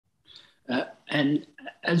And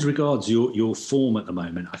as regards your form at the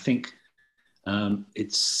moment, I think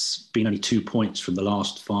it's been only 2 points from the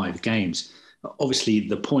last 5 games. Obviously,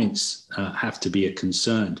 the points have to be a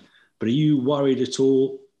concern. But are you worried at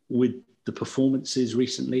all with the performances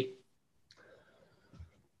recently?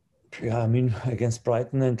 Yeah, I mean, against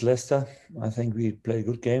Brighton and Leicester, I think we played a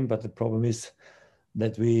good game. But the problem is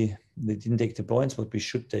that they didn't take the points, what we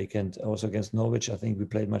should take. And also against Norwich, I think we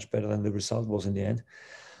played much better than the result was in the end.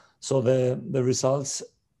 So the results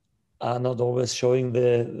are not always showing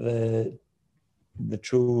the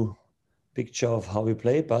true picture of how we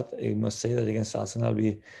play. But I must say that against Arsenal,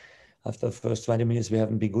 after the first 20 minutes, we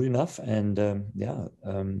haven't been good enough. And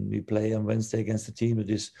we play on Wednesday against a team that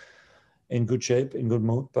is in good shape, in good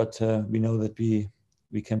mood. But we know that we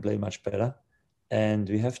can play much better. And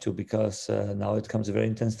we have to, because now it comes a very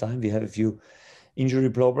intense time. We have a few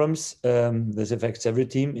injury problems. This affects every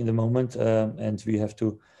team in the moment. And we have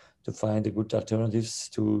to find the good alternatives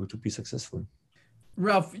to be successful.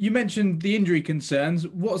 Ralph, you mentioned the injury concerns.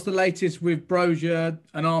 What's the latest with Brozier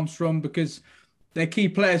and Armstrong? Because they're key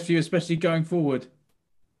players for you, especially going forward.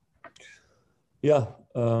 Yeah,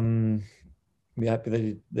 we're happy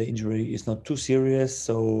that the injury is not too serious,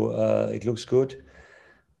 so it looks good.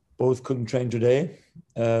 Both couldn't train today.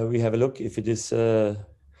 We have a look if it is early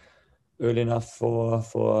enough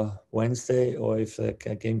for Wednesday, or if the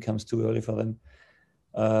game comes too early for them.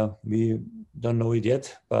 We don't know it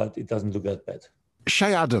yet, but it doesn't look that bad.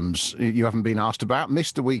 Shea Adams, you haven't been asked about,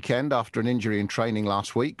 missed the weekend after an injury in training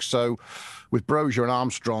last week. So with Brozier and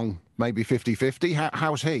Armstrong, maybe 50-50.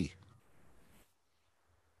 How's he?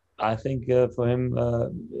 I think for him,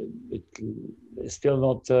 it's still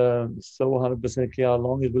not so 100% clear how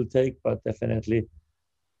long it will take, but definitely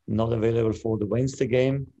not available for the Wednesday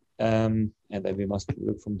game. And then we must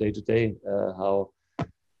look from day to day how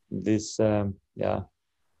this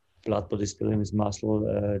blood body still in his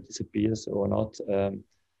muscle disappears or not.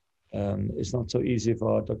 It's not so easy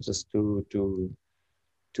for our doctors to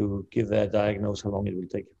give their diagnosis how long it will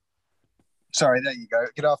take. Sorry, there you go.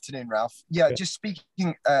 Good afternoon, Ralph. Yeah, just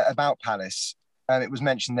speaking about Palace, it was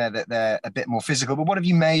mentioned there that they're a bit more physical, but what have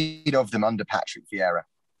you made of them under Patrick Vieira?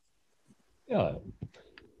 Yeah,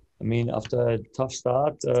 I mean, after a tough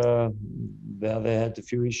start, they had a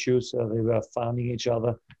few issues. They were finding each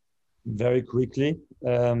other very quickly.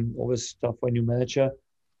 Always tough for a new manager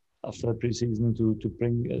after the preseason to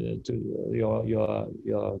bring to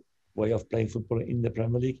your way of playing football in the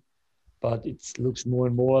Premier League. But it looks more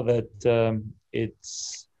and more that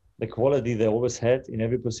it's the quality they always had in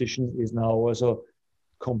every position is now also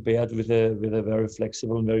compared with a very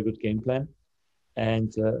flexible and very good game plan.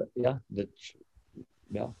 And that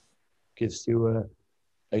gives you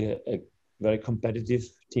a very competitive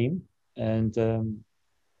team. And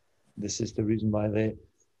this is the reason why they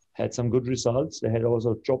had some good results. They had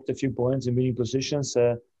also dropped a few points in winning positions,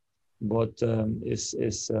 but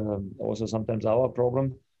is also sometimes our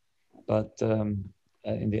problem. But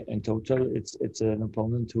in total, it's an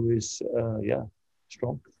opponent who is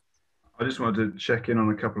strong. I just wanted to check in on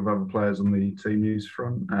a couple of other players on the team news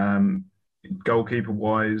front. Goalkeeper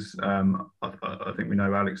wise, I think we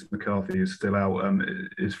know Alex McCarthy is still out.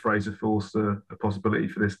 Is Fraser Forster a possibility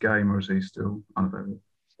for this game, or is he still unavailable?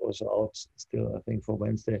 Also out still, I think, for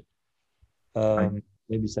Wednesday.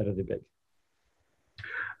 Maybe Saturday back.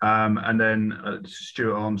 And then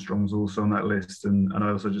Stuart Armstrong's also on that list. And I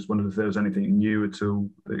also just wondered if there was anything new at all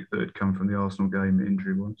that had come from the Arsenal game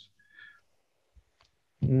injury-wise.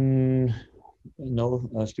 No,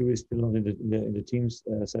 Stuart is still not in the team's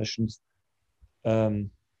sessions. And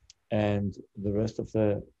the rest of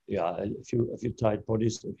a few tight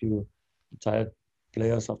bodies, a few tired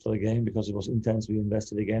players after the game because it was intense. We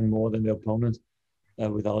invested again more than the opponent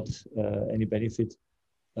without any benefit.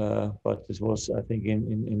 But this was, I think,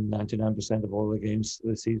 in 99% of all the games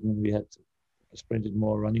this season, we had sprinted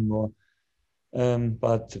more, running more.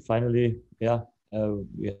 But finally, we had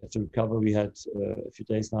to recover. We had a few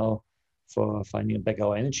days now for finding back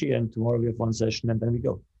our energy, and tomorrow we have one session, and then we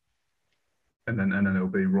go. And then it'll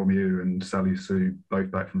be Romeu and Salisu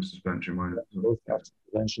both back from suspension, won't it? Both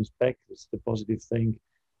suspensions back. It's the positive thing.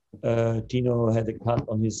 Tino had a cut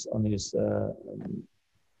on his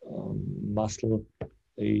muscle.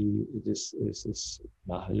 It is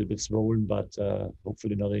a little bit swollen, but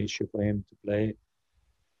hopefully not an issue for him to play.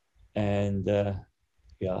 And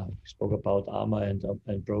we spoke about Armour and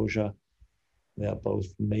Brozier. They are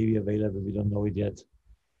both maybe available. We don't know it yet.